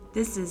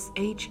This is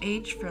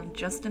HH from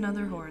Just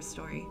Another Horror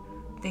Story.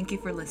 Thank you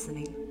for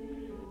listening.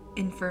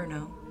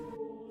 Inferno.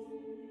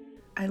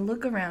 I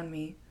look around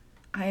me.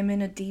 I am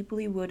in a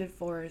deeply wooded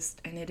forest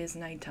and it is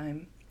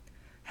nighttime.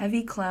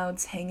 Heavy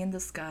clouds hang in the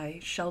sky,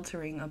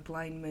 sheltering a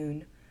blind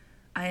moon.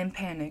 I am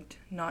panicked,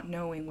 not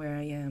knowing where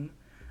I am.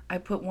 I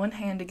put one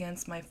hand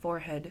against my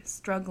forehead,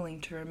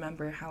 struggling to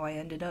remember how I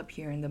ended up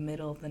here in the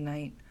middle of the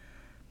night.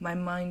 My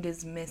mind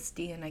is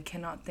misty and I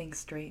cannot think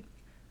straight.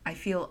 I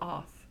feel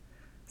off.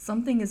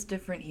 Something is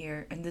different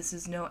here, and this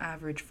is no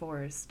average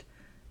forest.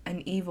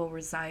 An evil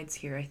resides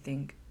here, I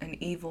think,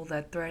 an evil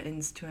that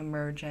threatens to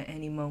emerge at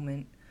any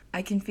moment.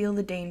 I can feel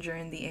the danger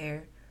in the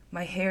air.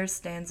 My hair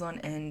stands on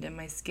end and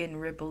my skin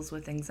ripples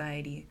with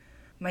anxiety.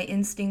 My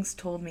instincts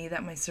told me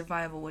that my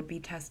survival would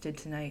be tested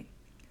tonight.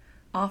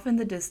 Off in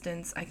the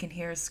distance, I can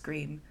hear a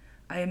scream.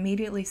 I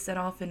immediately set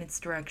off in its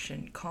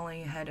direction,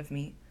 calling ahead of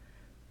me.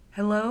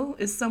 "Hello?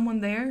 Is someone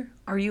there?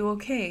 Are you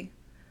okay?"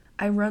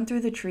 I run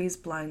through the trees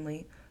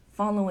blindly,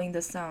 following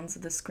the sounds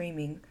of the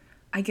screaming.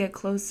 I get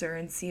closer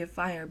and see a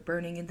fire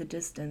burning in the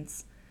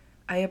distance.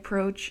 I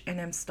approach and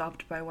am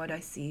stopped by what I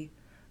see.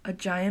 A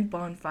giant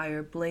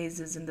bonfire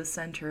blazes in the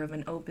center of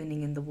an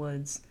opening in the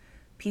woods.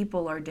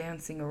 People are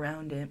dancing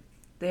around it.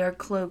 They are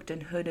cloaked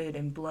and hooded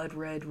in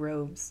blood-red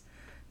robes.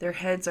 Their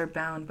heads are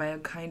bound by a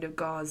kind of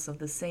gauze of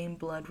the same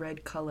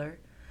blood-red color.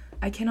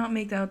 I cannot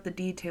make out the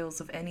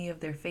details of any of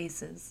their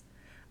faces.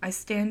 I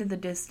stand in the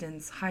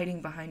distance,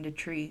 hiding behind a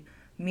tree,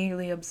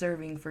 merely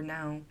observing for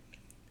now.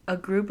 A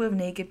group of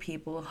naked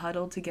people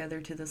huddle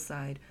together to the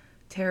side,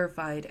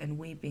 terrified and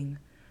weeping.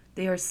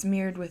 They are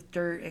smeared with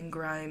dirt and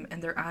grime,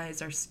 and their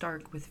eyes are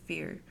stark with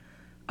fear.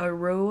 A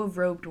row of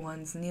robed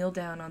ones kneel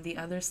down on the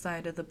other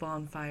side of the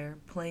bonfire,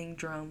 playing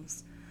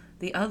drums.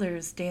 The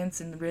others dance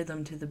in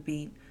rhythm to the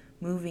beat,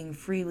 moving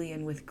freely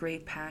and with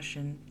great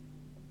passion.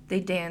 They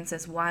dance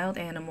as wild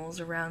animals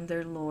around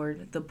their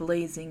lord, the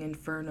blazing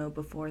inferno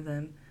before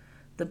them.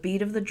 The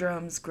beat of the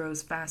drums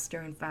grows faster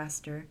and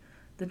faster.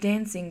 The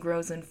dancing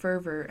grows in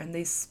fervor, and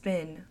they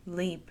spin,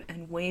 leap,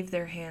 and wave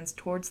their hands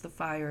towards the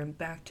fire and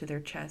back to their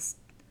chests.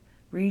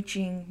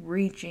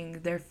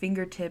 Reaching, their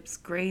fingertips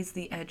graze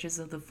the edges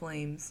of the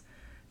flames.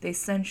 They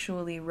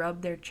sensually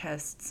rub their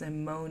chests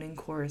and moan in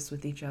chorus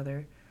with each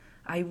other.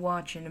 I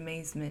watch in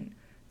amazement.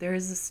 There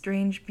is a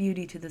strange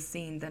beauty to the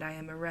scene that I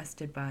am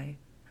arrested by.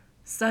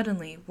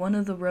 Suddenly, one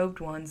of the robed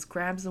ones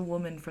grabs a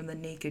woman from the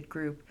naked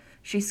group.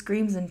 She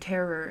screams in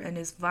terror and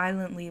is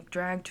violently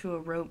dragged to a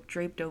rope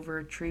draped over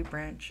a tree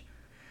branch.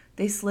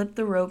 They slip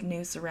the rope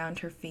noose around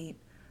her feet.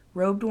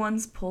 Robed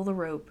ones pull the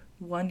rope,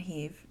 one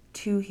heave,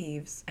 two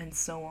heaves, and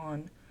so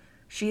on.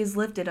 She is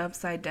lifted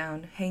upside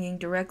down, hanging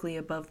directly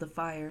above the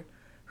fire.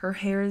 Her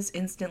hair is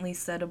instantly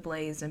set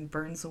ablaze and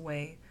burns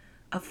away.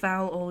 A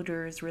foul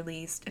odor is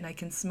released, and I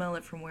can smell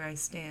it from where I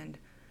stand.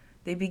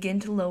 They begin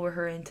to lower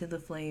her into the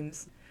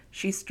flames.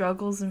 She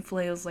struggles and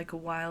flails like a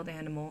wild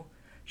animal.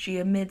 She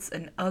emits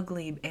an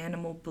ugly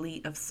animal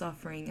bleat of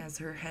suffering as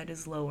her head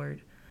is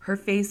lowered. Her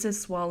face is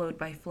swallowed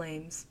by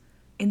flames.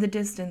 In the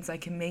distance I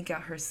can make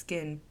out her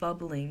skin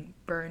bubbling,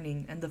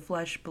 burning, and the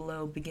flesh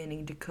below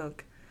beginning to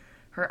cook.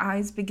 Her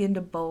eyes begin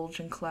to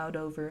bulge and cloud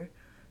over.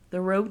 The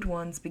robed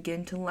ones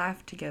begin to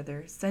laugh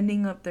together,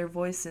 sending up their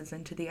voices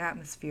into the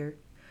atmosphere.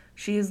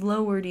 She is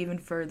lowered even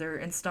further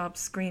and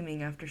stops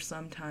screaming after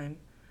some time.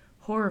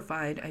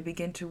 Horrified, I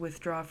begin to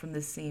withdraw from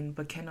the scene,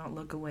 but cannot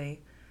look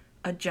away.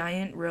 A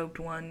giant robed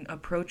one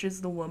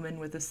approaches the woman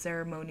with a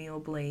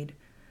ceremonial blade.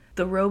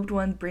 The robed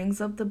one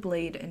brings up the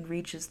blade and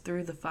reaches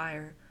through the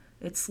fire.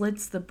 It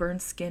slits the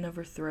burnt skin of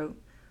her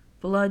throat.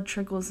 Blood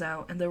trickles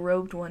out, and the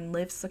robed one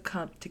lifts a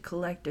cup to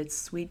collect its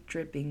sweet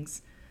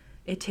drippings.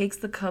 It takes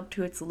the cup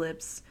to its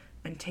lips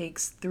and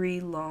takes 3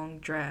 long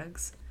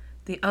drags.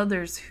 The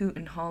others hoot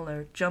and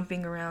holler,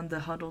 jumping around the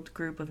huddled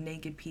group of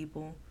naked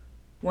people.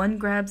 One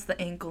grabs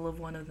the ankle of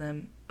one of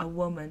them, a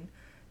woman.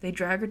 They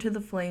drag her to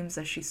the flames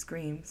as she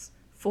screams.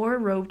 4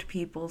 robed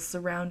people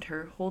surround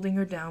her, holding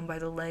her down by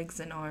the legs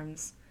and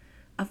arms.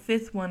 A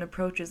 5th one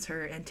approaches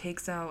her and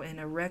takes out an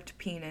erect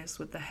penis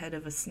with the head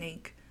of a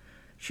snake.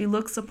 She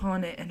looks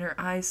upon it and her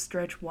eyes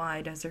stretch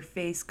wide as her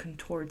face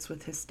contorts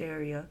with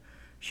hysteria.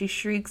 She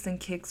shrieks and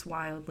kicks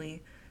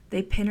wildly.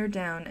 They pin her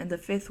down and the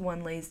 5th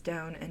one lays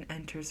down and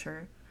enters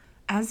her.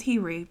 As he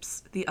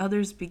rapes, the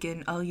others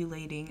begin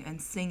ululating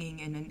and singing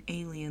in an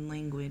alien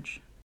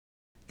language.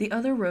 The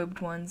other robed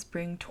ones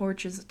bring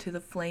torches to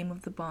the flame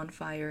of the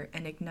bonfire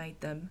and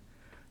ignite them.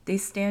 They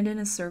stand in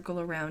a circle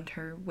around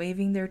her,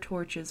 waving their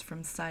torches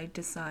from side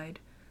to side.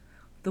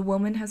 The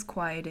woman has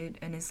quieted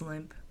and is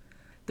limp.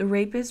 The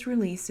rapist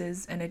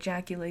releases and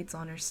ejaculates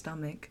on her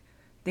stomach.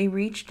 They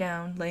reach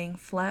down, laying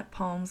flat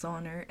palms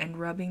on her and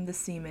rubbing the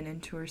semen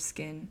into her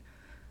skin.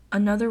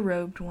 Another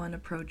robed one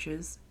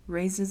approaches,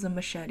 raises a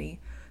machete,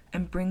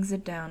 and brings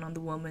it down on the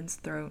woman's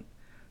throat.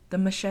 The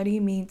machete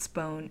meets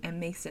bone and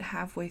makes it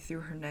halfway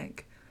through her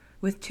neck.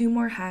 With 2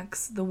 more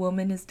hacks, the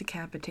woman is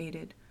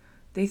decapitated.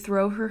 They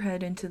throw her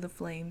head into the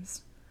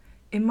flames.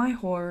 In my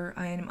horror,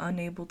 I am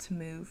unable to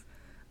move.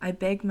 I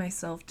beg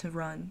myself to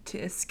run, to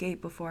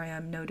escape before I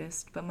am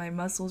noticed, but my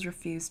muscles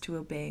refuse to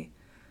obey.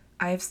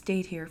 I have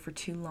stayed here for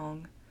too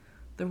long.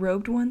 The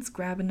robed ones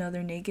grab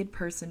another naked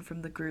person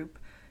from the group,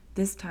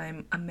 this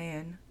time a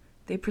man.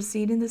 They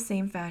proceed in the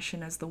same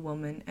fashion as the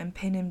woman and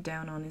pin him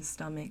down on his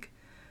stomach.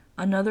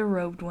 Another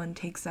robed one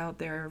takes out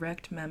their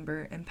erect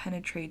member and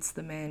penetrates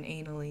the man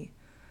anally.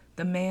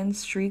 The man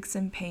shrieks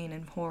in pain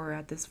and horror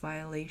at this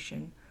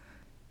violation.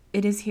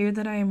 It is here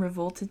that I am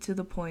revolted to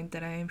the point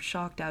that I am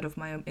shocked out of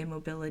my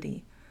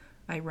immobility.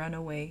 I run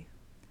away.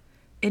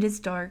 It is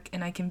dark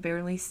and I can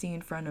barely see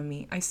in front of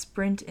me. I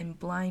sprint in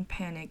blind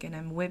panic and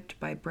am whipped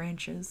by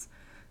branches.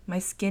 My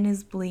skin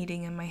is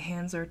bleeding and my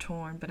hands are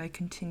torn, but I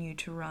continue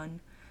to run.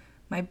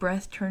 My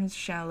breath turns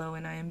shallow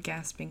and I am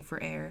gasping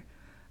for air.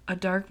 A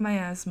dark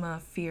miasma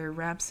of fear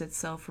wraps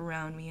itself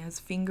around me as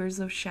fingers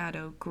of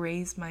shadow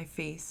graze my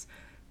face,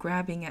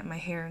 grabbing at my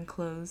hair and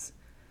clothes.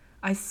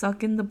 I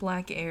suck in the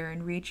black air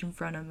and reach in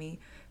front of me,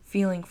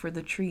 feeling for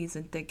the trees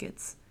and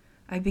thickets.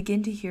 I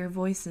begin to hear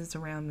voices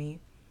around me.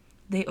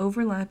 They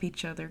overlap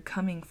each other,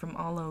 coming from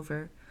all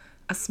over.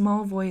 A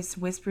small voice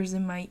whispers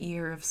in my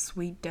ear of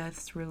sweet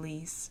death's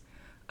release.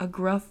 A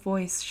gruff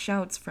voice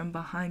shouts from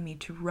behind me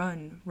to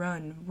run,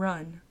 run,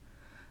 run.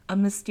 A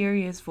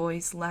mysterious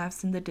voice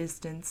laughs in the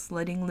distance,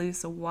 letting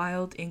loose a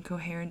wild,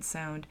 incoherent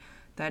sound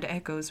that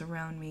echoes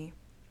around me.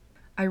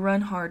 I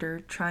run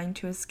harder, trying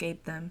to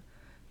escape them.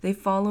 They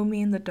follow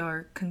me in the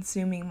dark,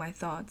 consuming my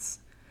thoughts.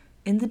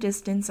 In the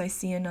distance, I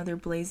see another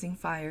blazing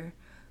fire.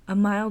 A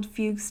mild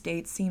fugue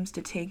state seems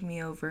to take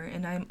me over,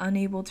 and I am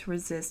unable to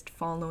resist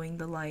following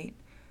the light.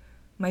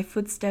 My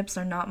footsteps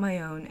are not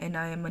my own, and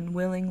I am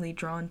unwillingly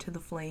drawn to the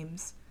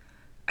flames.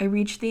 I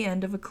reach the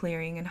end of a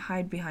clearing and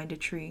hide behind a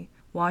tree,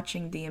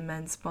 watching the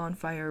immense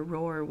bonfire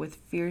roar with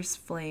fierce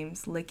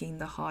flames licking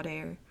the hot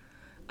air.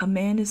 A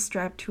man is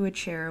strapped to a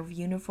chair of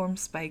uniform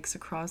spikes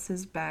across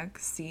his back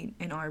seat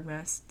and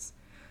armrests.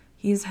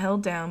 He is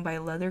held down by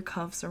leather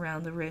cuffs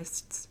around the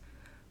wrists.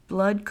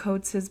 Blood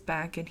coats his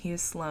back and he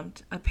is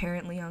slumped,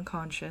 apparently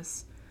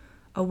unconscious.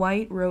 A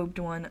white-robed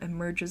one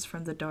emerges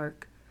from the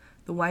dark.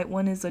 The white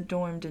one is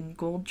adorned in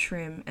gold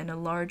trim and a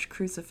large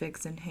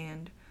crucifix in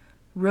hand.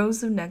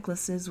 Rows of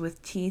necklaces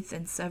with teeth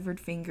and severed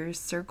fingers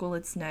circle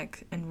its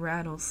neck and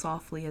rattle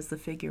softly as the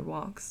figure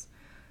walks.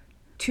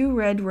 Two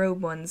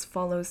red-robed ones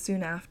follow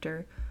soon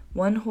after,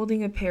 one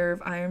holding a pair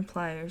of iron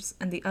pliers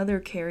and the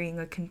other carrying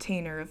a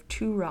container of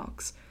 2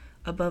 rocks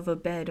above a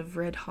bed of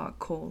red-hot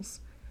coals.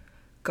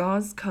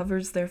 Gauze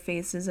covers their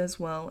faces as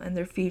well, and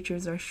their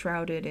features are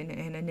shrouded in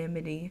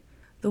anonymity.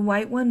 The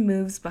white one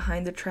moves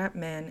behind the trapped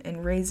man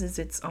and raises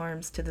its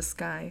arms to the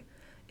sky.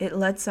 It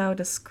lets out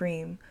a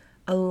scream,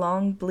 a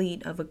long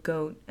bleat of a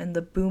goat, and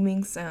the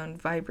booming sound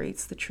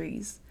vibrates the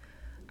trees.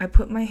 I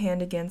put my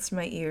hand against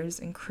my ears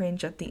and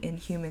cringe at the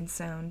inhuman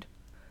sound.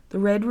 The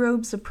red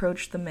robes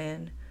approach the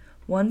man.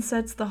 One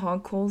sets the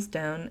hog coals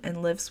down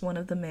and lifts one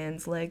of the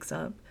man's legs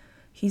up.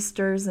 He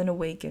stirs and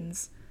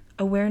awakens.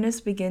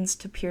 Awareness begins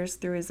to pierce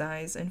through his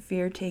eyes, and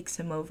fear takes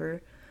him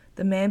over.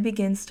 The man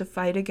begins to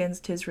fight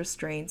against his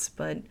restraints,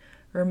 but,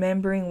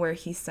 remembering where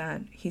he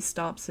sat, he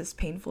stops his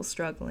painful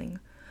struggling.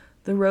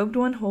 The robed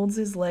one holds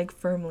his leg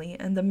firmly,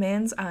 and the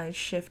man's eyes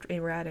shift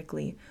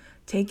erratically,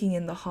 taking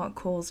in the hot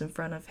coals in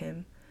front of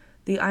him.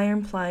 The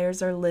iron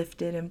pliers are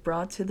lifted and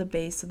brought to the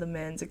base of the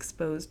man's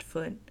exposed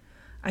foot.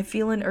 I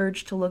feel an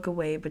urge to look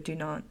away, but do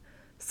not.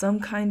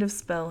 Some kind of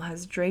spell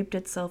has draped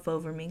itself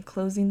over me,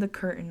 closing the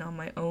curtain on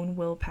my own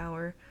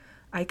willpower.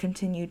 I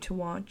continue to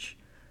watch.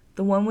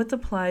 The one with the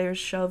pliers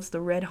shoves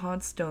the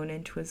red-hot stone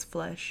into his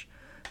flesh.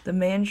 The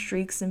man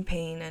shrieks in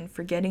pain and,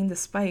 forgetting the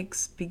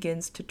spikes,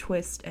 begins to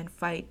twist and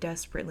fight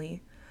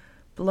desperately.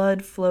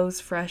 Blood flows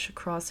fresh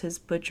across his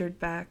butchered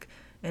back,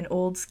 and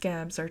old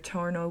scabs are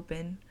torn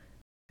open.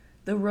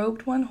 The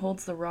robed one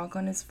holds the rock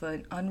on his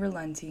foot,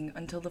 unrelenting,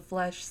 until the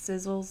flesh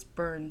sizzles,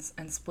 burns,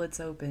 and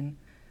splits open.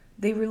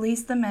 They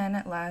release the man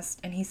at last,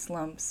 and he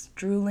slumps,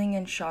 drooling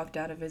and shocked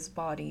out of his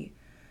body.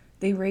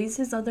 They raise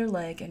his other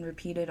leg and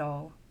repeat it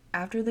all.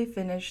 After they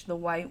finish, the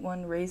white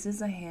one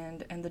raises a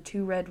hand, and the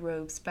 2 red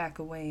robes back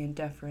away in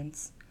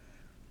deference.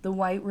 The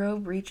white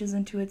robe reaches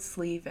into its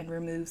sleeve and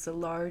removes a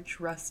large,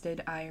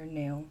 rusted iron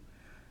nail.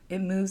 It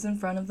moves in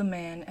front of the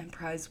man and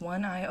pries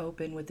one eye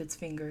open with its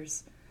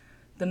fingers.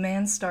 The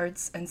man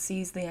starts and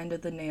sees the end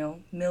of the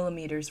nail,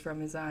 millimeters from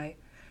his eye.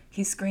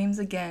 He screams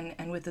again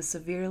and with a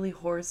severely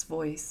hoarse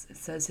voice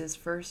says his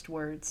first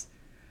words.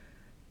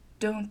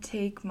 "Don't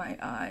take my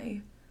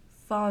eye.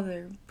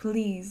 Father,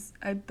 please,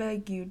 I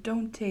beg you,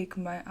 don't take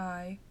my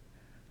eye."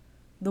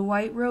 The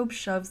white robe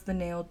shoves the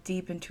nail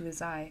deep into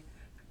his eye.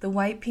 The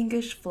white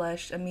pinkish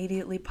flesh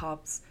immediately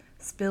pops,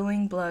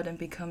 spilling blood and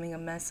becoming a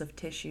mess of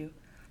tissue.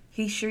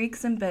 He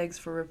shrieks and begs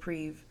for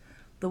reprieve.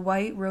 The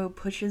white robe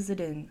pushes it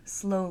in,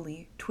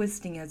 slowly,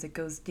 twisting as it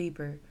goes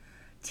deeper.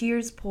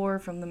 Tears pour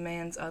from the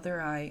man's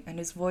other eye, and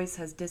his voice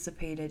has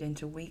dissipated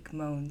into weak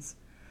moans.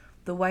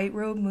 The white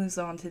robe moves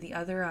on to the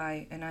other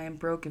eye, and I am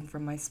broken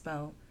from my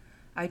spell.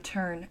 I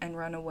turn and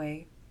run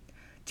away.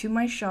 To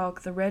my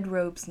shock, the red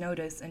robes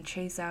notice and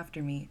chase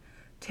after me.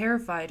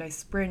 Terrified, I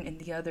sprint in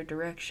the other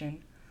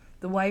direction.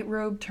 The white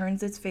robe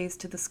turns its face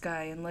to the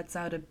sky and lets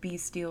out a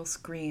bestial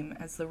scream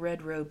as the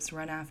red robes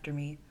run after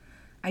me.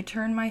 I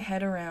turn my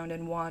head around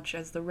and watch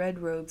as the red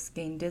robes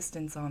gain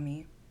distance on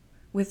me.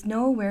 With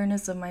no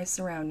awareness of my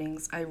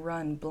surroundings, I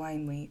run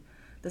blindly.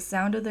 The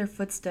sound of their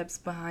footsteps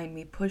behind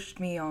me pushed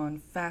me on,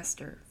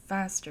 faster,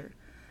 faster.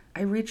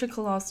 I reach a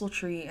colossal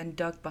tree and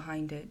duck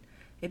behind it.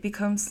 It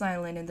becomes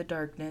silent in the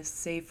darkness,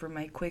 save for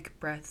my quick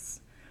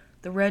breaths.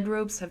 The red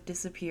robes have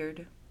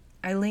disappeared.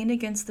 I lean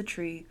against the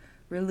tree,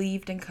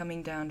 relieved and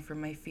coming down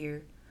from my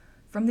fear.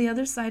 From the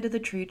other side of the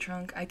tree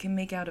trunk, I can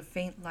make out a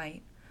faint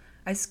light.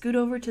 I scoot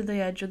over to the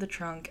edge of the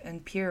trunk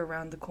and peer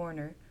around the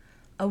corner.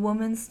 A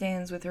woman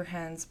stands with her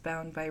hands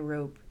bound by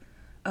rope.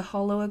 A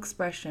hollow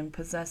expression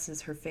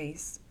possesses her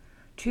face.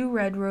 Two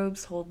red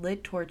robes hold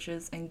lit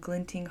torches and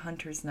glinting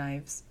hunter's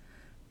knives.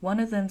 One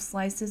of them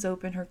slices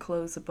open her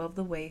clothes above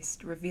the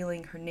waist,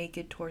 revealing her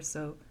naked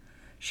torso.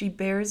 She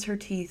bares her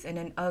teeth in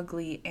an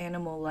ugly,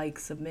 animal-like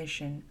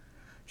submission.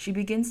 She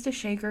begins to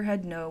shake her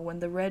head no when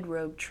the red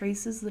robe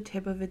traces the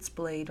tip of its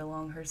blade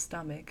along her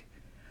stomach.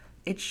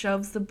 It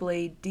shoves the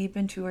blade deep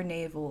into her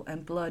navel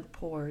and blood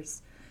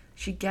pours.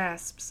 She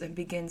gasps and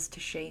begins to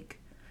shake.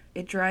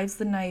 It drives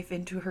the knife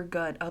into her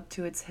gut up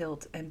to its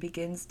hilt and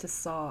begins to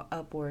saw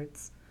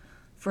upwards.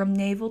 From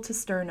navel to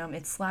sternum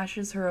it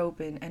slashes her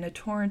open and a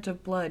torrent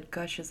of blood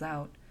gushes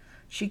out.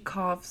 She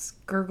coughs,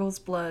 gurgles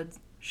blood,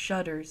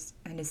 shudders,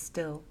 and is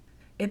still.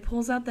 It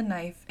pulls out the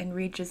knife and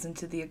reaches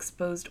into the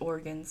exposed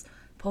organs,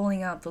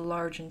 pulling out the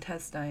large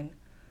intestine.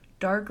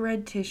 Dark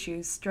red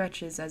tissue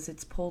stretches as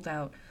it's pulled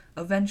out,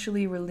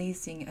 eventually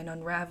releasing and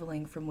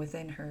unraveling from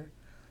within her.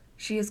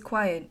 She is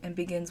quiet and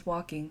begins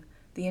walking,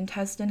 the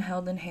intestine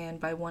held in hand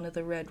by one of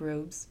the red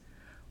robes.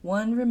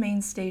 One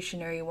remains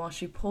stationary while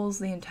she pulls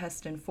the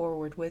intestine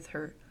forward with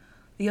her.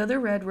 The other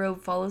red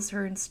robe follows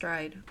her in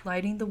stride,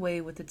 lighting the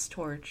way with its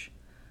torch.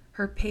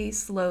 Her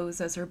pace slows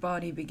as her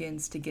body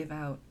begins to give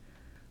out.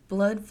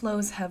 Blood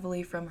flows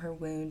heavily from her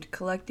wound,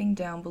 collecting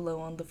down below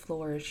on the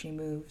floor as she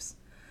moves.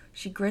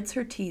 She grits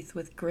her teeth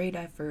with great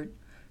effort.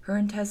 Her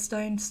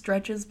intestine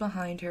stretches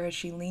behind her as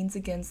she leans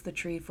against the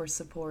tree for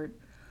support.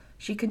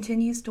 She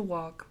continues to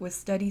walk with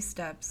steady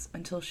steps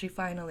until she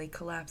finally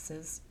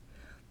collapses.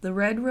 The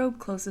red robe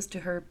closest to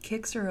her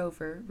kicks her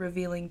over,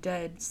 revealing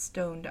dead,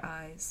 stoned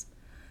eyes.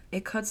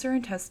 It cuts her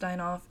intestine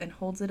off and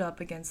holds it up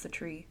against the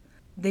tree.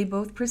 They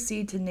both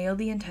proceed to nail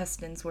the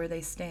intestines where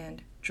they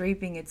stand,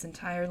 draping its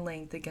entire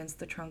length against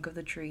the trunk of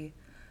the tree.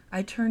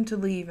 I turn to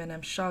leave and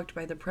am shocked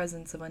by the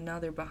presence of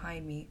another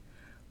behind me.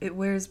 It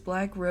wears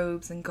black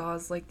robes and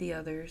gauze like the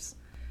others.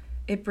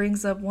 It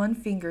brings up one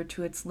finger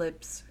to its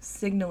lips,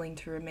 signaling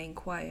to remain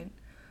quiet.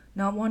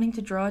 Not wanting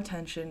to draw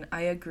attention,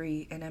 I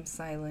agree and am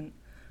silent.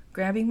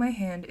 Grabbing my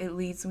hand, it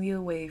leads me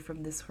away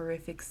from this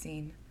horrific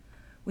scene.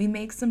 We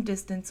make some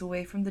distance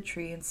away from the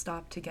tree and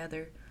stop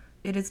together.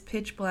 It is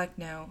pitch black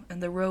now,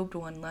 and the robed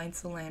one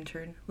lights the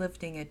lantern,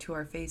 lifting it to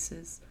our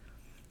faces.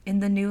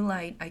 In the new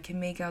light, I can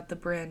make out the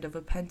brand of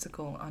a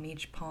pentacle on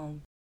each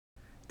palm.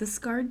 The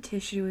scarred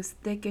tissue is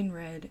thick and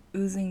red,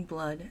 oozing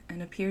blood,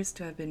 and appears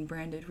to have been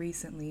branded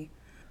recently.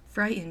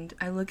 Frightened,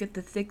 I look at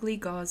the thickly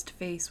gauzed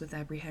face with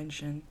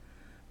apprehension.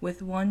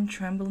 With one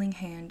trembling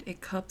hand, it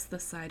cups the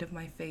side of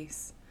my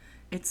face.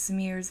 It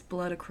smears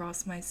blood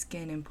across my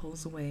skin and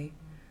pulls away.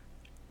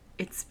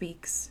 It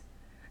speaks.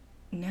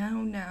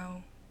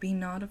 Now, be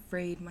not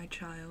afraid, my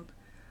child.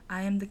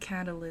 I am the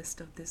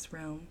catalyst of this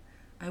realm.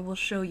 I will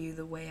show you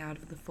the way out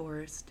of the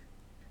forest.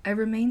 I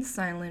remain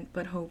silent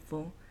but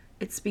hopeful.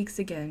 It speaks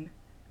again.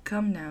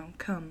 Come now,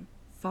 come,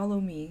 follow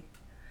me.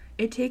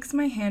 It takes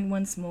my hand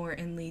once more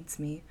and leads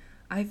me.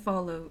 I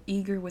follow,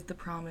 eager with the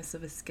promise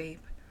of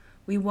escape.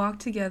 We walk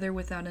together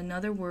without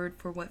another word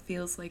for what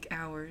feels like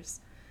hours.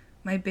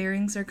 My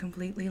bearings are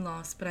completely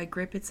lost, but I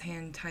grip its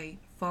hand tight,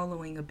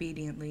 following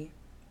obediently.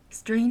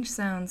 Strange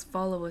sounds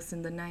follow us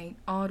in the night,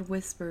 odd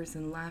whispers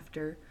and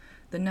laughter.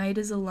 The night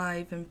is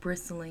alive and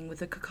bristling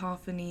with a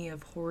cacophony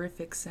of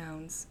horrific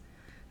sounds.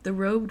 The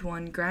robed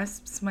one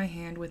grasps my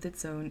hand with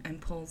its own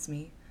and pulls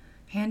me.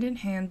 Hand in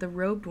hand, the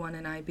robed one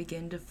and I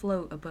begin to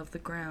float above the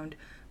ground,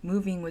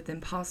 moving with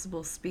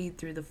impossible speed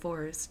through the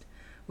forest.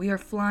 We are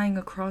flying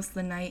across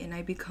the night, and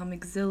I become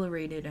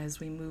exhilarated as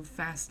we move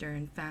faster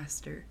and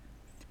faster.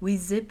 We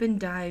zip and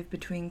dive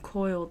between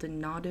coiled and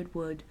knotted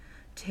wood,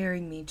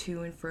 tearing me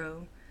to and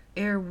fro.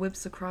 Air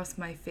whips across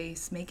my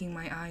face, making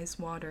my eyes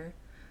water.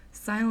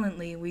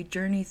 Silently, we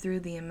journey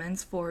through the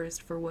immense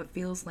forest for what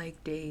feels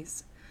like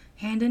days.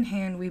 Hand in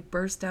hand, we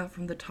burst out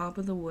from the top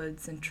of the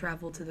woods and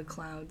travel to the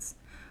clouds.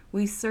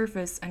 We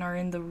surface and are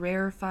in the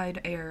rarefied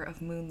air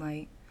of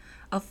moonlight.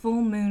 A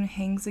full moon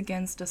hangs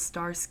against a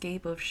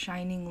starscape of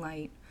shining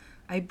light.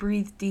 I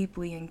breathe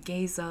deeply and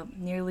gaze up,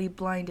 nearly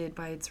blinded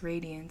by its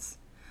radiance.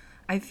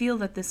 I feel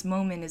that this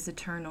moment is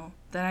eternal,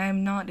 that I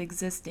am not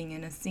existing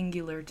in a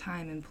singular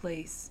time and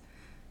place.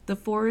 The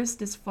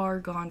forest is far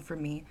gone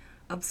from me,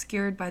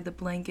 obscured by the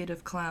blanket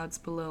of clouds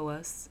below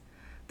us.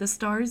 The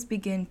stars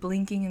begin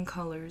blinking in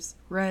colors,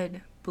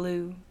 red,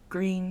 blue,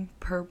 green,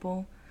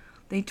 purple.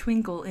 They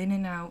twinkle in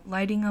and out,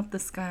 lighting up the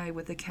sky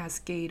with a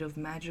cascade of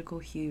magical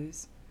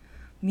hues.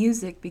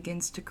 Music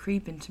begins to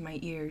creep into my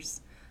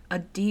ears. A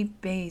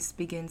deep bass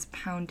begins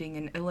pounding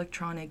and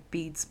electronic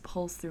beats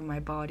pulse through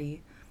my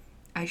body.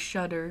 I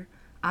shudder,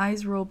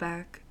 eyes roll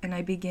back, and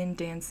I begin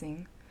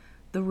dancing.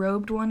 The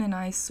robed one and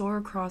I soar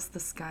across the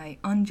sky,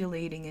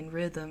 undulating in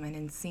rhythm and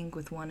in sync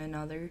with one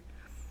another.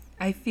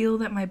 I feel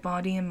that my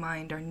body and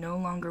mind are no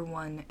longer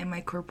one, and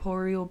my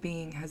corporeal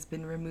being has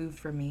been removed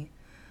from me.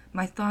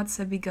 My thoughts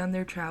have begun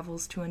their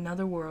travels to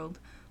another world,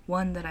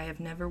 one that I have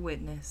never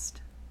witnessed.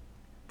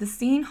 The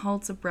scene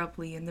halts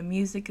abruptly and the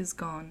music is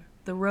gone.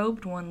 The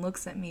robed one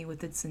looks at me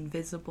with its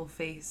invisible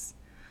face.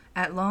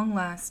 At long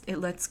last, it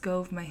lets go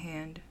of my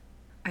hand.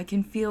 I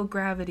can feel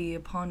gravity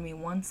upon me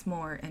once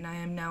more, and I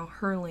am now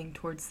hurling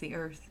towards the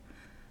earth.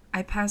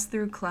 I pass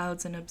through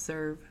clouds and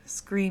observe,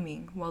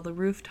 screaming, while the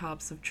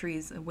rooftops of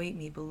trees await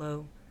me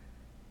below.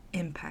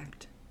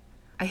 Impact.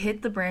 I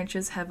hit the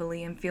branches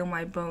heavily and feel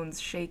my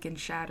bones shake and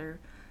shatter.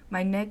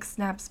 My neck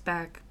snaps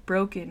back,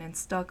 broken and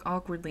stuck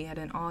awkwardly at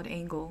an odd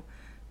angle.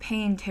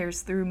 Pain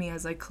tears through me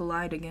as I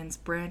collide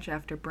against branch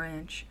after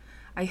branch.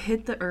 I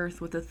hit the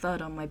earth with a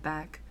thud on my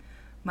back.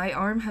 My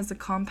arm has a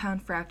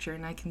compound fracture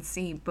and I can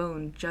see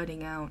bone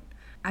jutting out.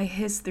 I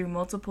hiss through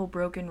multiple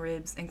broken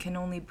ribs and can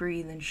only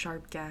breathe in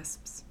sharp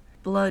gasps.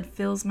 Blood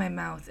fills my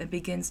mouth and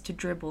begins to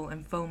dribble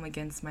and foam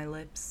against my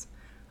lips.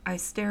 I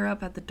stare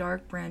up at the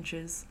dark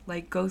branches,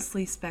 like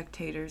ghostly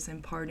spectators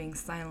imparting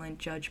silent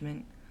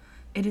judgment.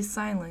 It is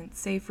silent,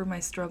 save for my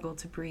struggle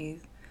to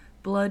breathe.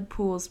 Blood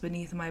pools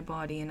beneath my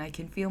body and I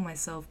can feel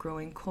myself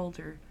growing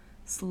colder,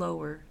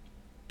 slower,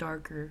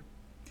 darker.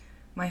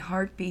 My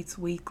heart beats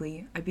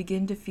weakly. I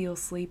begin to feel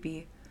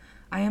sleepy.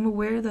 I am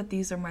aware that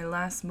these are my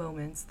last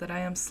moments, that I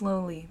am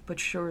slowly but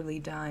surely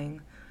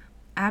dying.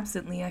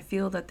 Absently, I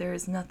feel that there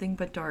is nothing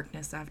but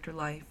darkness after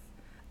life.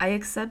 I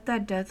accept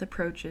that death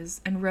approaches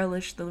and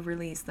relish the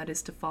release that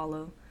is to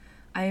follow.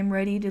 I am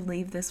ready to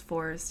leave this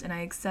forest, and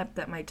I accept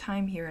that my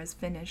time here has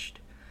finished.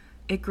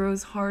 It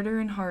grows harder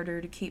and harder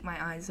to keep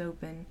my eyes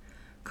open.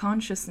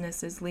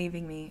 Consciousness is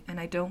leaving me, and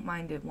I don't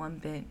mind it one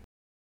bit.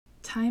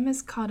 Time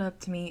has caught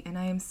up to me, and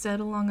I am set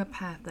along a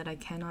path that I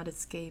cannot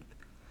escape.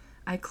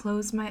 I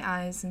close my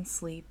eyes and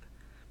sleep.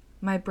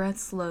 My breath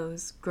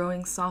slows,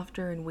 growing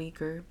softer and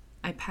weaker.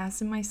 I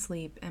pass in my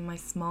sleep, and my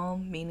small,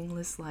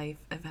 meaningless life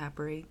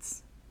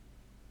evaporates.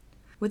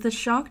 With a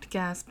shocked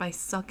gasp, I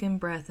suck in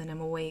breath and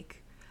am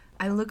awake.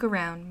 I look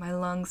around, my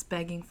lungs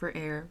begging for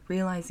air,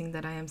 realizing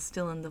that I am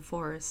still in the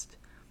forest.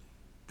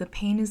 The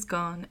pain is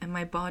gone, and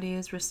my body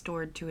is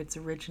restored to its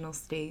original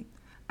state.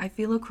 I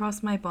feel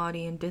across my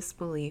body in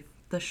disbelief,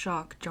 the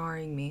shock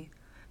jarring me.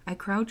 I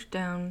crouch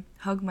down,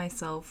 hug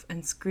myself,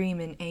 and scream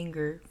in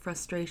anger,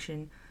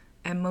 frustration,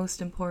 and most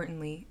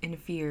importantly, in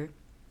fear.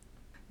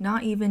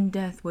 Not even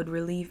death would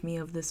relieve me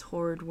of this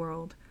horrid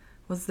world.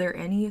 Was there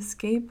any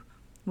escape?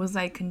 Was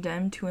I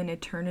condemned to an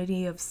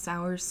eternity of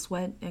sour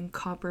sweat and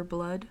copper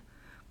blood?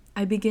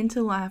 I begin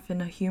to laugh in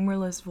a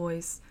humorless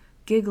voice,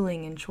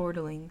 giggling and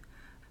chortling.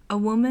 A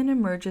woman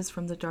emerges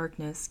from the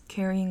darkness,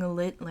 carrying a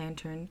lit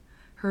lantern.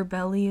 Her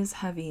belly is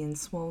heavy and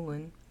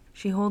swollen.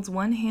 She holds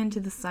one hand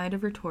to the side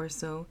of her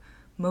torso,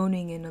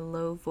 moaning in a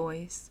low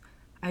voice.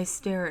 I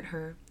stare at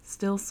her,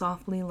 still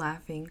softly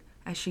laughing,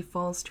 as she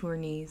falls to her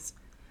knees.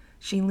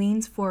 She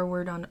leans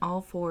forward on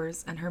all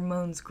fours, and her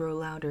moans grow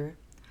louder.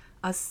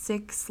 A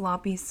sick,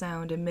 sloppy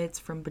sound emits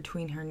from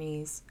between her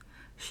knees.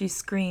 She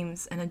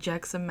screams and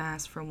ejects a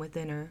mass from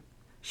within her.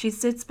 She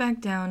sits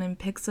back down and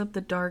picks up the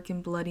dark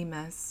and bloody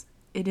mess.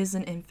 It is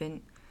an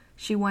infant.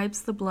 She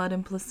wipes the blood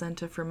and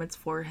placenta from its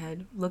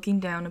forehead, looking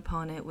down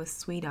upon it with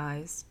sweet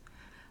eyes.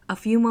 A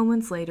few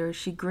moments later,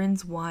 she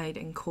grins wide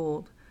and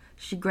cold.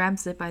 She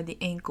grabs it by the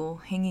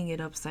ankle, hanging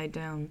it upside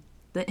down.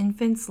 The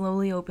infant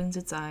slowly opens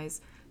its eyes,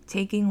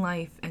 taking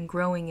life and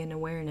growing in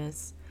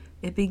awareness.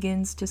 It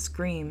begins to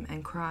scream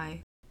and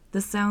cry. The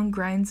sound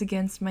grinds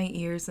against my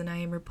ears and I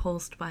am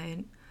repulsed by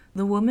it.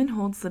 The woman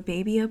holds the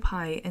baby up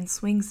high and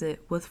swings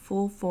it with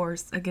full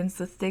force against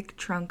the thick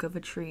trunk of a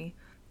tree.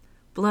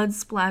 Blood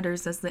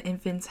splatters as the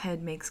infant's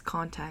head makes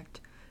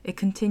contact. It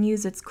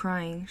continues its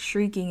crying,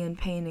 shrieking in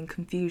pain and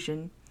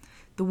confusion.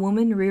 The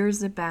woman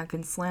rears it back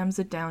and slams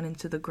it down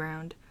into the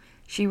ground.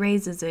 She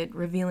raises it,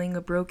 revealing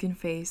a broken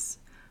face.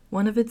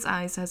 One of its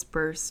eyes has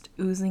burst,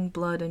 oozing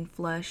blood and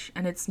flesh,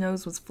 and its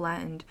nose was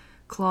flattened,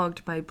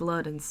 clogged by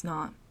blood and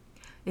snot.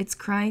 Its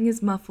crying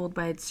is muffled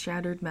by its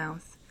shattered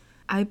mouth.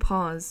 I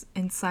pause,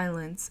 in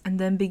silence, and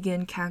then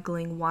begin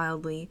cackling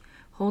wildly,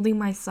 holding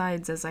my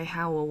sides as I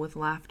howl with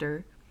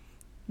laughter.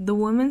 The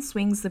woman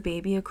swings the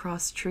baby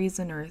across trees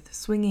and earth,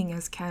 swinging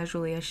as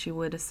casually as she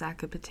would a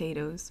sack of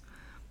potatoes.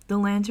 The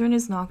lantern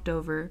is knocked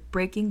over,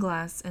 breaking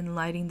glass and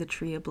lighting the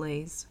tree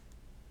ablaze.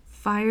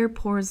 Fire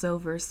pours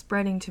over,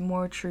 spreading to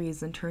more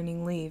trees and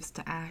turning leaves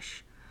to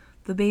ash.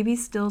 The baby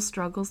still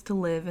struggles to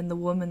live, and the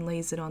woman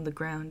lays it on the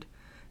ground.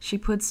 She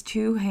puts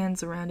 2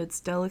 hands around its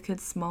delicate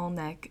small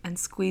neck and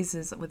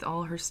squeezes with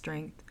all her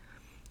strength.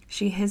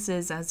 She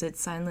hisses as it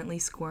silently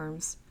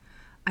squirms.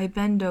 I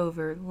bend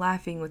over,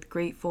 laughing with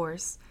great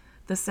force.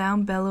 The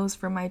sound bellows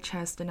from my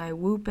chest, and I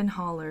whoop and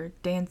holler,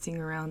 dancing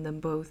around them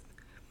both.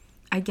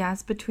 I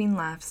gasp between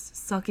laughs,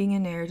 sucking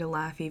in air to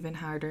laugh even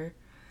harder.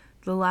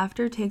 The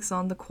laughter takes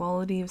on the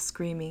quality of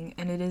screaming,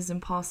 and it is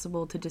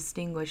impossible to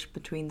distinguish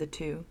between the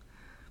two.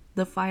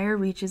 The fire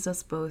reaches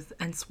us both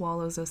and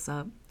swallows us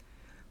up.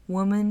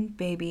 Woman,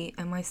 baby,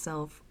 and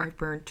myself are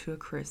burnt to a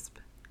crisp.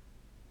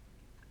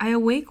 I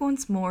awake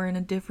once more in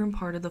a different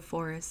part of the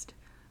forest.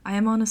 I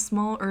am on a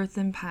small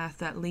earthen path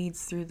that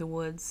leads through the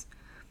woods.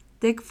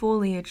 Thick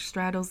foliage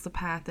straddles the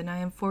path, and I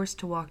am forced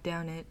to walk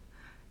down it.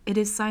 It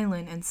is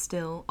silent and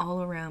still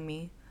all around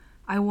me.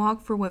 I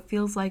walk for what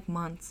feels like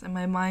months, and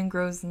my mind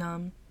grows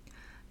numb.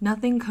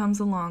 Nothing comes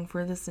along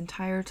for this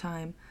entire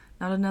time,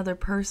 not another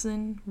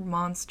person,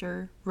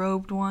 monster,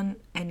 robed one,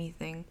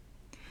 anything.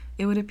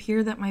 It would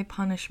appear that my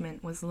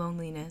punishment was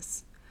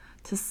loneliness,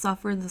 to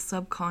suffer the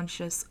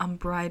subconscious,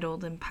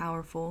 unbridled and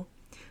powerful,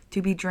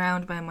 to be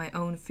drowned by my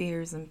own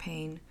fears and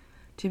pain,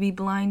 to be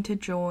blind to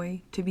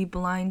joy, to be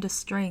blind to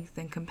strength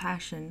and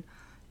compassion,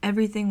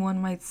 everything one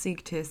might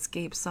seek to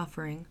escape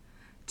suffering,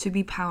 to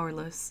be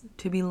powerless,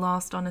 to be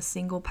lost on a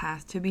single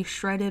path, to be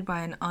shredded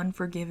by an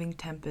unforgiving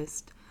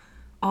tempest.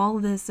 All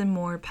this and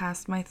more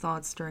passed my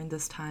thoughts during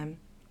this time.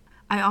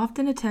 I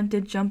often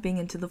attempted jumping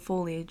into the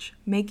foliage,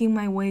 making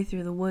my way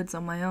through the woods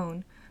on my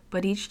own,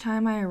 but each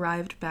time I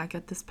arrived back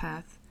at this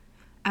path.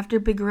 After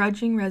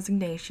begrudging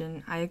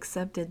resignation, I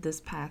accepted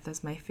this path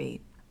as my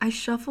fate. I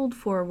shuffled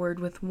forward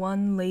with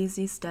one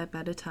lazy step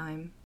at a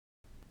time.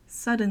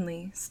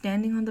 Suddenly,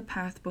 standing on the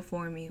path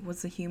before me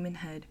was a human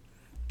head.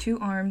 2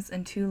 arms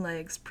and 2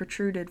 legs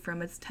protruded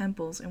from its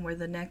temples and where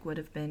the neck would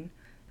have been.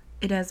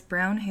 It has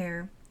brown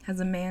hair, has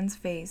a man's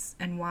face,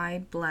 and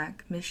wide,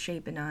 black,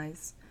 misshapen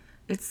eyes.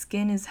 Its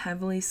skin is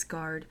heavily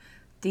scarred.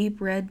 Deep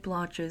red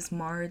blotches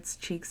mar its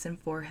cheeks and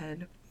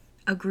forehead.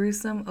 A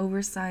gruesome,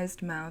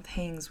 oversized mouth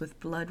hangs with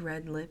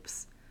blood-red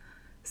lips.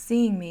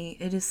 Seeing me,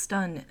 it is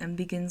stunned and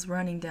begins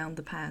running down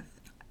the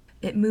path.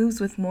 It moves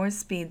with more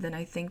speed than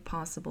I think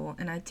possible,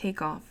 and I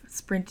take off,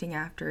 sprinting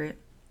after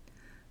it.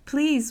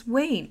 "Please,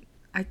 wait!"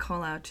 I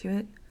call out to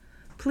it.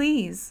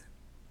 "Please!"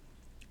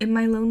 In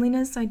my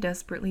loneliness, I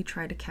desperately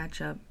try to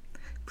catch up.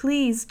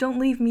 "Please, don't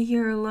leave me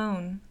here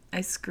alone!"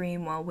 I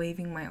scream while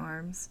waving my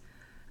arms.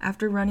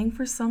 After running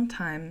for some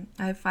time,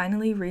 I have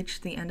finally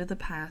reached the end of the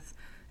path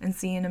and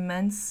see an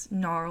immense,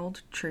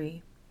 gnarled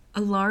tree.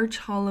 A large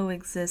hollow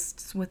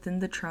exists within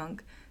the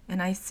trunk,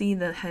 and I see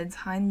the head's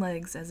hind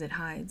legs as it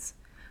hides.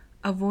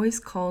 A voice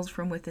calls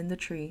from within the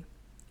tree.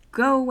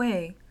 "Go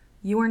away!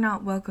 You are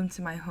not welcome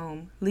to my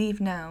home. Leave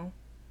now."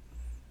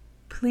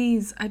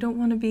 "Please, I don't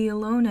want to be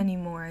alone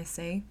anymore," I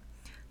say.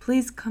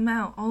 "Please come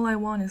out. All I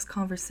want is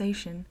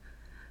conversation."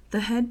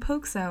 The head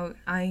pokes out,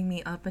 eyeing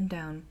me up and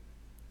down.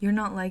 "You're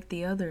not like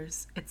the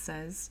others," it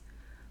says.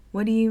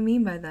 "What do you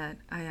mean by that?"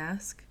 I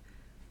ask.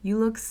 "You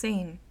look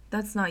sane.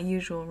 That's not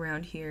usual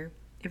around here,"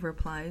 it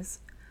replies.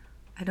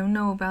 "I don't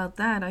know about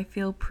that. I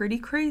feel pretty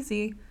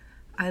crazy."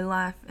 I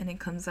laugh and it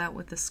comes out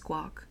with a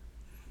squawk.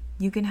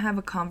 "You can have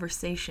a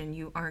conversation.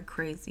 You aren't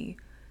crazy,"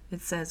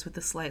 it says with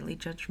a slightly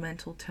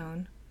judgmental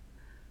tone.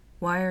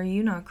 "Why are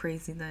you not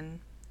crazy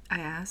then?" I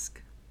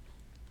ask.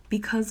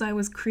 "Because I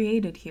was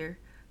created here.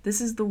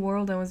 This is the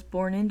world I was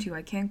born into.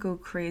 I can't go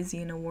crazy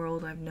in a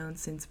world I've known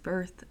since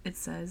birth," it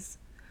says.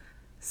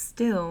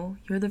 "Still,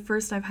 you're the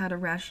first I've had a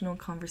rational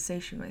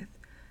conversation with.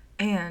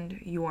 And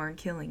you aren't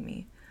killing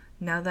me.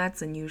 Now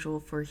that's unusual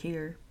for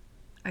here,"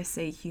 I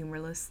say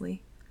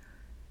humorlessly.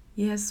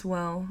 "Yes,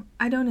 well,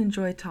 I don't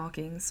enjoy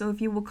talking, so if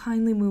you will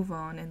kindly move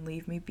on and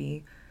leave me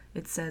be,"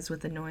 it says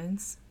with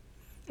annoyance.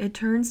 It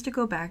turns to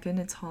go back in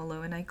its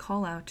hollow, and I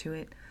call out to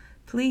it,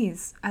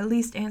 "Please, at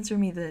least answer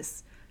me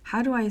this.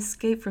 How do I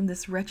escape from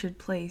this wretched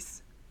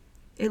place?"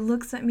 It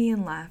looks at me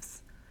and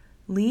laughs.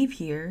 "Leave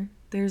here?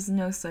 There's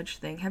no such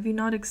thing. Have you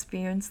not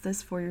experienced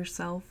this for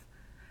yourself?"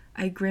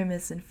 I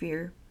grimace in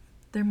fear.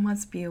 There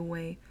must be a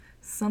way,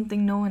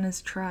 something no one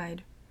has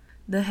tried.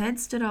 The head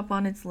stood up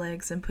on its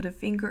legs and put a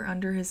finger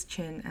under his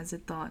chin as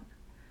it thought.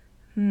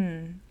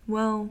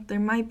 Well, there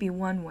might be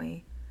one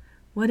way."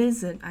 "What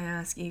is it?" I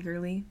ask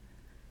eagerly.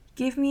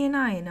 "Give me an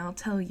eye and I'll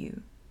tell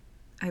you."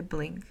 I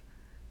blink.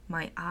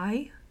 "My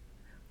eye?"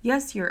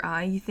 "Yes, your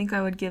eye. You think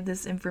I would give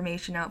this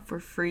information out for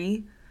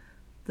free?"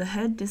 The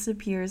head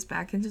disappears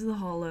back into the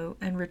hollow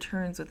and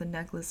returns with a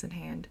necklace in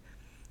hand.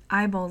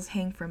 Eyeballs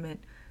hang from it,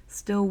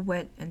 still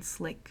wet and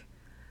slick.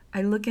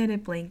 I look at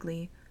it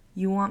blankly.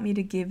 "You want me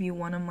to give you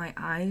one of my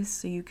eyes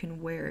so you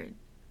can wear it?"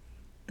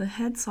 The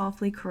head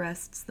softly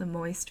caresses the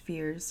moist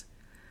fears.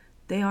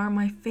 "They are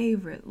my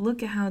favorite.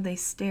 Look at how they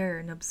stare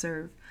and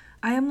observe.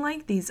 I am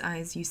like these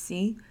eyes, you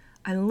see.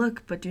 I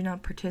look but do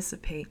not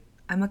participate.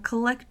 I'm a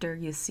collector,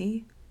 you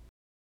see."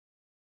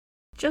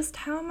 "Just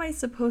how am I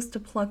supposed to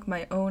pluck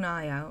my own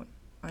eye out?"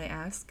 I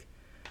ask.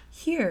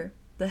 "Here."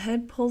 The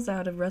head pulls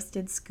out a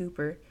rusted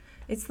scooper.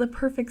 It's the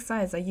perfect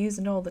size. I use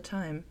it all the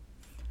time.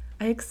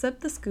 I accept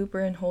the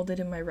scooper and hold it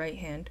in my right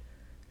hand.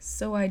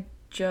 "So I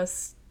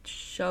just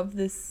shove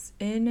this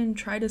in and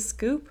try to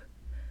scoop?"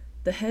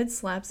 The head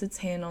slaps its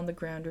hand on the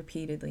ground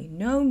repeatedly.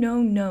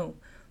 No.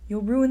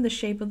 You'll ruin the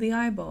shape of the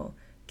eyeball.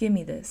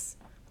 Gimme this."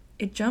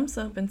 It jumps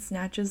up and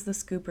snatches the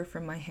scooper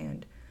from my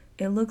hand.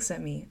 It looks at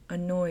me,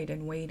 annoyed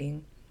and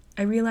waiting.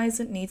 I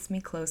realize it needs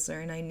me closer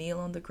and I kneel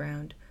on the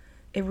ground.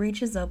 It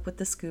reaches up with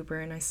the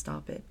scooper and I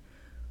stop it.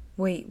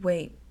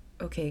 Wait.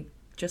 Okay,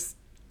 just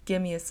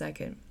give me a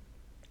second.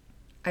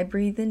 I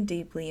breathe in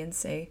deeply and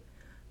say,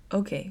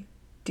 "Okay,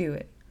 do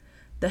it."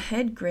 The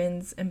head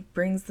grins and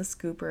brings the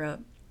scooper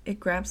up. It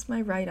grabs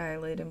my right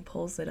eyelid and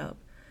pulls it up.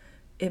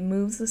 It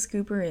moves the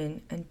scooper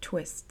in and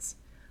twists.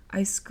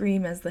 I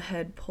scream as the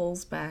head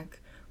pulls back.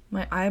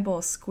 My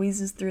eyeball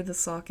squeezes through the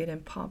socket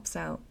and pops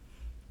out.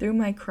 Through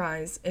my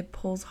cries, it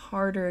pulls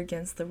harder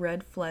against the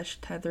red flesh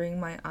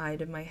tethering my eye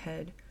to my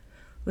head.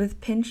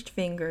 With pinched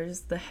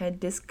fingers, the head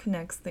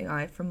disconnects the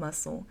eye from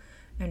muscle,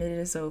 and it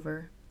is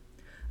over.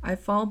 I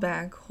fall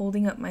back,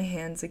 holding up my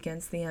hands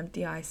against the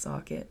empty eye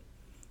socket.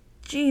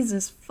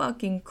 "Jesus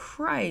fucking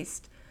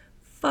Christ!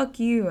 Fuck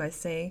you," I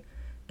say,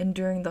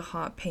 enduring the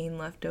hot pain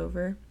left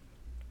over.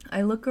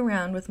 I look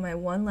around with my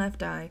one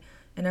left eye,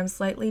 and I'm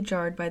slightly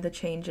jarred by the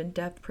change in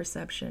depth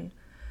perception.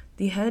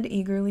 The head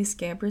eagerly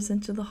scampers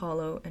into the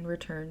hollow and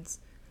returns.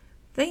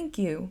 "Thank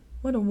you!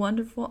 What a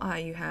wonderful eye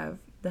you have,"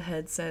 the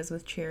head says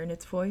with cheer in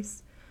its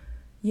voice.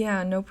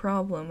 "Yeah, no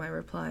problem," I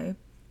reply.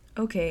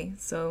 "Okay,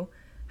 so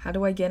how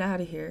do I get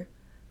out of here?"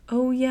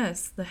 "Oh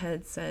yes," the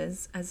head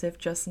says, as if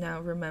just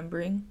now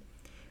remembering.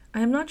 "I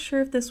am not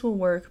sure if this will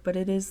work, but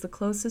it is the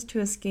closest to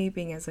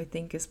escaping as I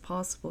think is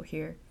possible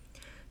here.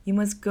 You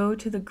must go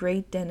to the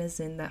great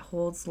denizen that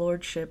holds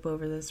lordship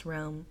over this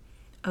realm.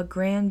 A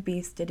grand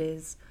beast it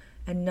is,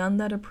 and none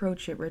that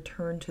approach it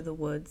return to the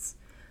woods.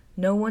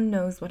 No one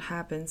knows what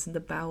happens in the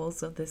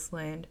bowels of this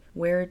land,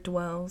 where it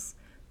dwells,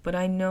 but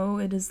I know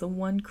it is the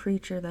one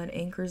creature that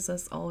anchors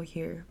us all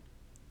here."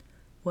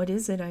 "What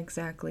is it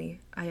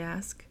exactly?" I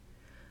ask.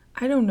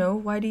 "I don't know.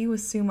 Why do you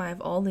assume I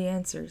have all the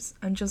answers?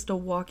 I'm just a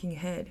walking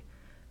head.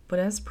 But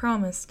as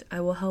promised,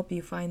 I will help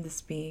you find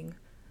this being."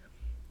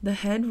 The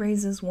head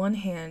raises one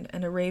hand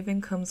and a raven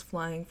comes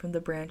flying from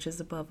the branches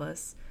above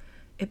us.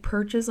 It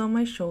perches on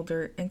my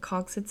shoulder and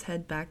cocks its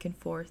head back and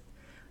forth.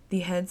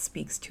 The head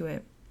speaks to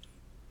it.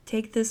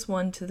 "Take this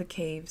one to the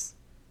caves."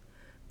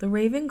 The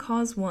raven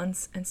caws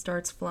once and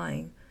starts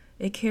flying.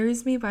 It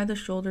carries me by the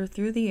shoulder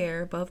through the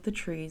air above the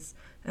trees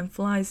and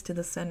flies to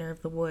the center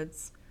of the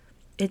woods.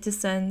 It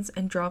descends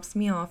and drops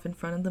me off in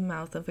front of the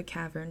mouth of a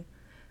cavern.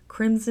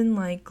 Crimson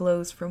light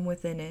glows from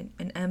within it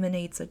and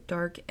emanates a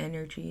dark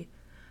energy.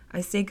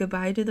 I say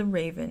goodbye to the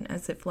raven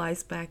as it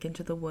flies back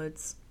into the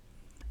woods.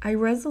 I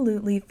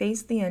resolutely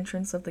face the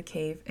entrance of the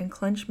cave and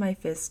clench my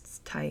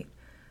fists tight.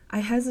 I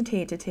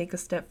hesitate to take a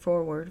step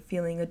forward,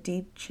 feeling a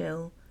deep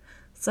chill.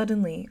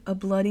 Suddenly, a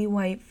bloody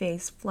white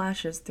face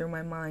flashes through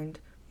my mind.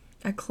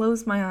 I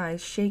close my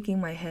eyes, shaking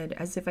my head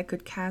as if I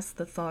could cast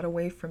the thought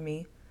away from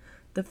me.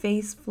 The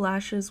face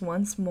flashes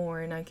once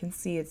more and I can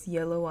see its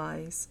yellow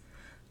eyes.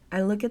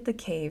 I look at the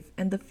cave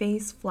and the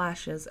face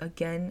flashes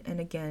again and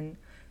again.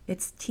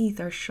 Its teeth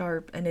are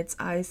sharp and its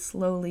eyes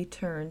slowly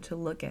turn to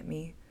look at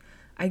me.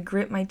 I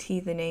grit my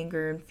teeth in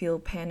anger and feel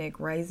panic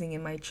rising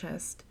in my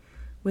chest.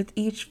 With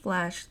each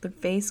flash, the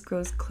face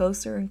grows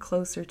closer and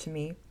closer to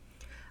me.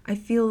 I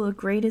feel the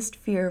greatest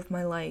fear of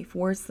my life,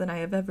 worse than I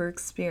have ever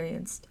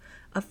experienced,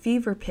 a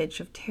fever pitch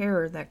of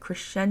terror that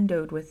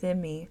crescendoed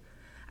within me.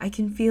 I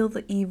can feel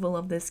the evil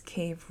of this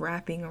cave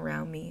wrapping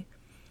around me.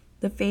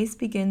 The face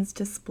begins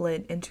to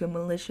split into a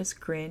malicious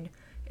grin,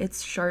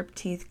 its sharp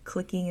teeth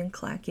clicking and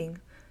clacking.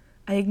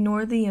 I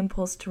ignore the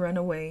impulse to run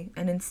away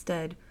and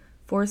instead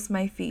force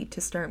my feet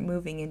to start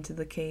moving into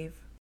the cave.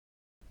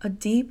 A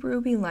deep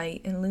ruby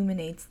light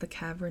illuminates the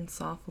cavern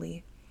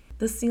softly.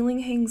 The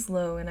ceiling hangs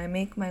low and I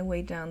make my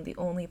way down the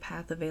only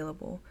path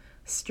available,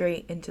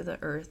 straight into the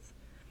earth.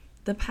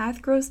 The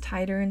path grows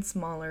tighter and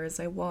smaller as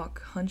I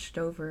walk hunched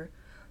over.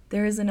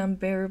 There is an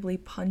unbearably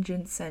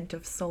pungent scent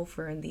of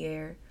sulfur in the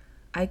air.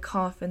 I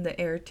cough and the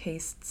air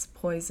tastes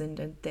poisoned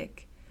and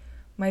thick.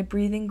 My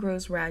breathing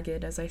grows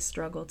ragged as I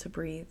struggle to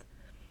breathe.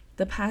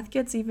 The path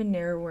gets even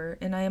narrower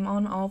and I am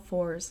on all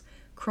fours,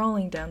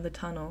 crawling down the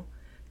tunnel.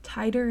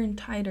 Tighter and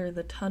tighter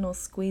the tunnel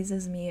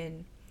squeezes me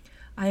in.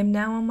 I am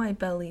now on my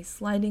belly,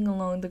 sliding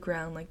along the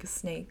ground like a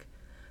snake.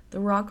 The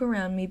rock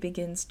around me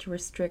begins to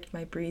restrict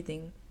my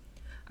breathing.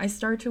 I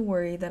start to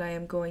worry that I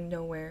am going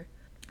nowhere.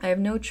 I have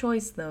no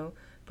choice, though,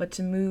 but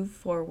to move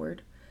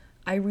forward.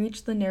 I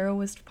reach the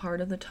narrowest part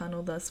of the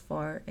tunnel thus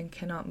far and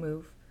cannot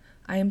move.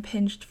 I am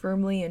pinched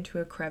firmly into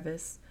a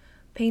crevice.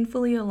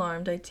 Painfully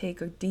alarmed, I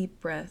take a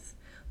deep breath.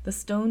 The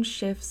stone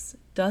shifts,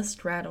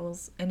 dust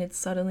rattles, and it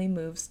suddenly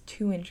moves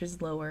 2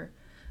 inches lower.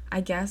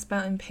 I gasp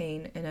out in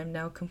pain and am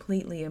now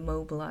completely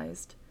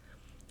immobilized.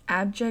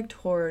 Abject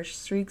horror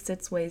shrieks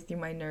its way through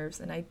my nerves,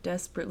 and I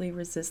desperately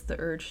resist the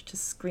urge to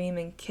scream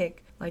and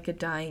kick like a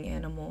dying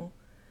animal.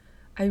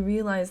 I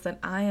realize that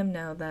I am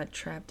now that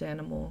trapped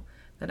animal,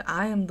 that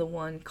I am the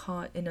one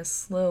caught in a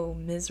slow,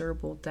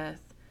 miserable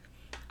death.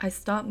 I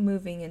stop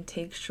moving and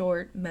take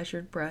short,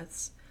 measured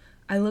breaths.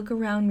 I look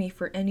around me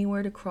for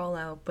anywhere to crawl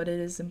out, but it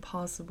is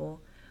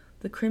impossible.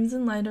 The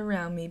crimson light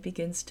around me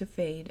begins to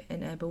fade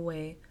and ebb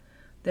away.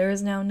 There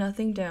is now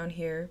nothing down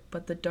here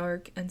but the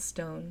dark and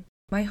stone.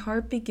 My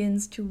heart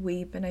begins to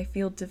weep and I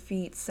feel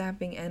defeat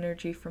sapping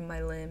energy from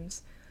my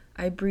limbs.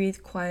 I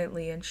breathe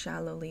quietly and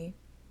shallowly.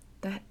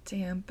 That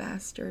damn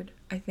bastard,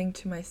 I think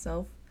to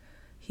myself.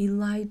 He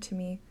lied to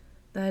me.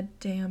 That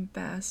damn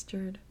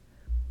bastard.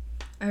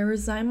 I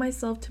resign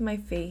myself to my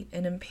fate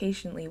and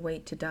impatiently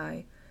wait to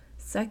die.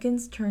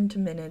 Seconds turn to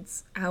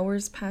minutes,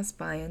 hours pass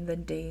by and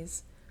then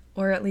days.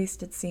 Or at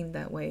least it seemed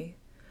that way.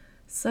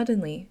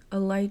 Suddenly, a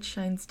light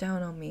shines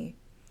down on me.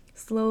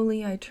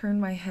 Slowly, I turn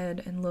my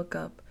head and look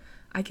up.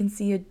 I can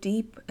see a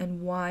deep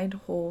and wide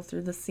hole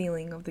through the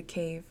ceiling of the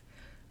cave.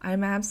 I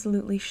am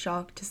absolutely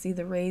shocked to see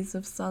the rays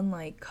of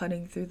sunlight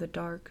cutting through the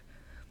dark.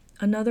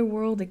 Another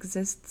world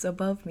exists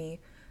above me.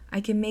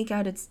 I can make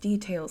out its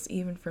details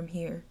even from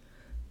here.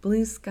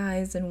 Blue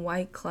skies and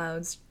white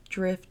clouds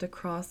drift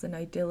across an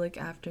idyllic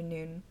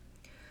afternoon.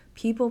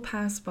 People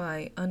pass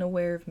by,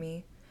 unaware of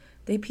me.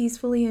 They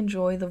peacefully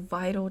enjoy the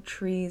vital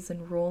trees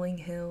and rolling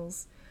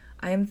hills.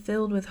 I am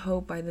filled with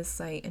hope by this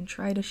sight and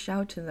try to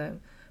shout to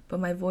them, but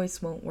my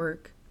voice won't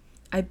work.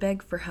 I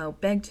beg for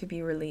help, beg to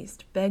be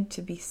released, beg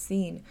to be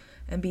seen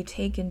and be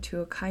taken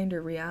to a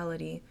kinder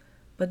reality,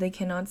 but they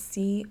cannot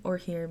see or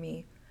hear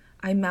me.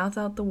 I mouth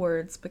out the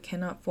words but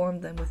cannot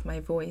form them with my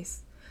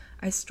voice.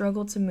 I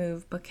struggle to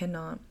move but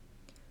cannot.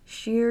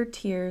 Sheer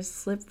tears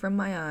slip from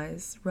my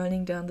eyes,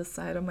 running down the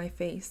side of my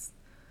face.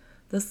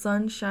 The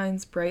sun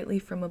shines brightly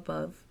from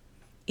above.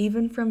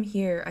 Even from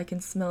here, I can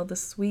smell the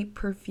sweet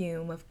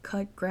perfume of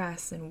cut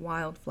grass and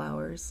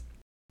wildflowers.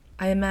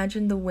 I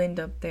imagine the wind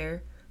up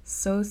there,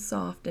 so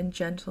soft and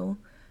gentle,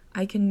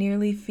 I can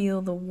nearly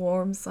feel the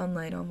warm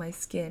sunlight on my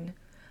skin.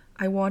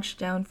 I watch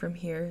down from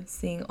here,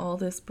 seeing all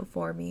this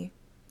before me.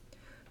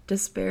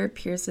 Despair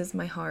pierces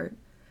my heart.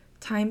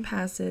 Time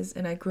passes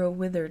and I grow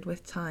withered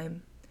with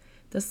time.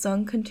 The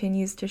sun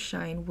continues to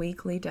shine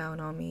weakly down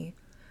on me.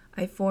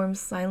 I form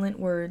silent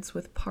words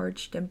with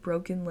parched and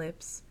broken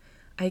lips.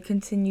 I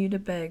continue to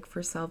beg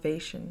for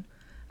salvation.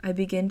 I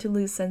begin to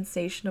lose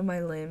sensation of my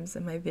limbs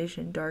and my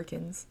vision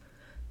darkens.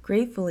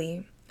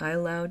 Gratefully, I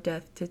allow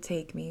death to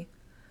take me.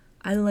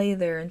 I lay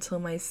there until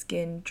my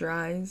skin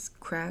dries,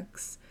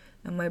 cracks,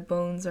 and my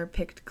bones are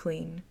picked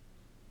clean.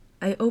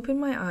 I open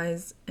my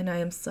eyes and I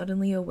am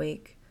suddenly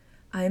awake.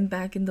 I am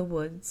back in the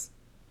woods.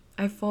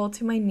 I fall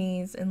to my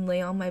knees and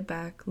lay on my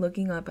back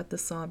looking up at the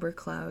somber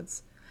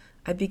clouds.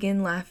 I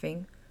begin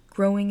laughing,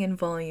 growing in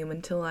volume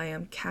until I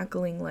am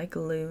cackling like a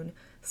loon,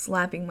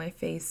 slapping my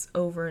face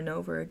over and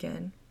over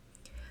again.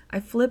 I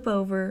flip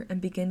over and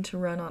begin to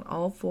run on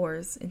all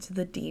fours into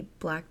the deep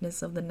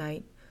blackness of the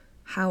night,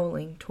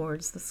 howling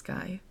towards the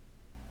sky.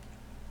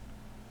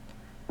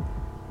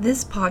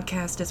 This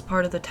podcast is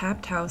part of the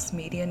Tapped House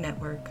Media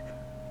Network.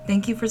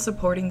 Thank you for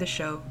supporting the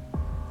show.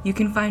 You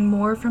can find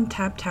more from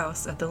Tapped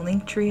House at the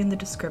link tree in the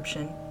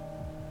description.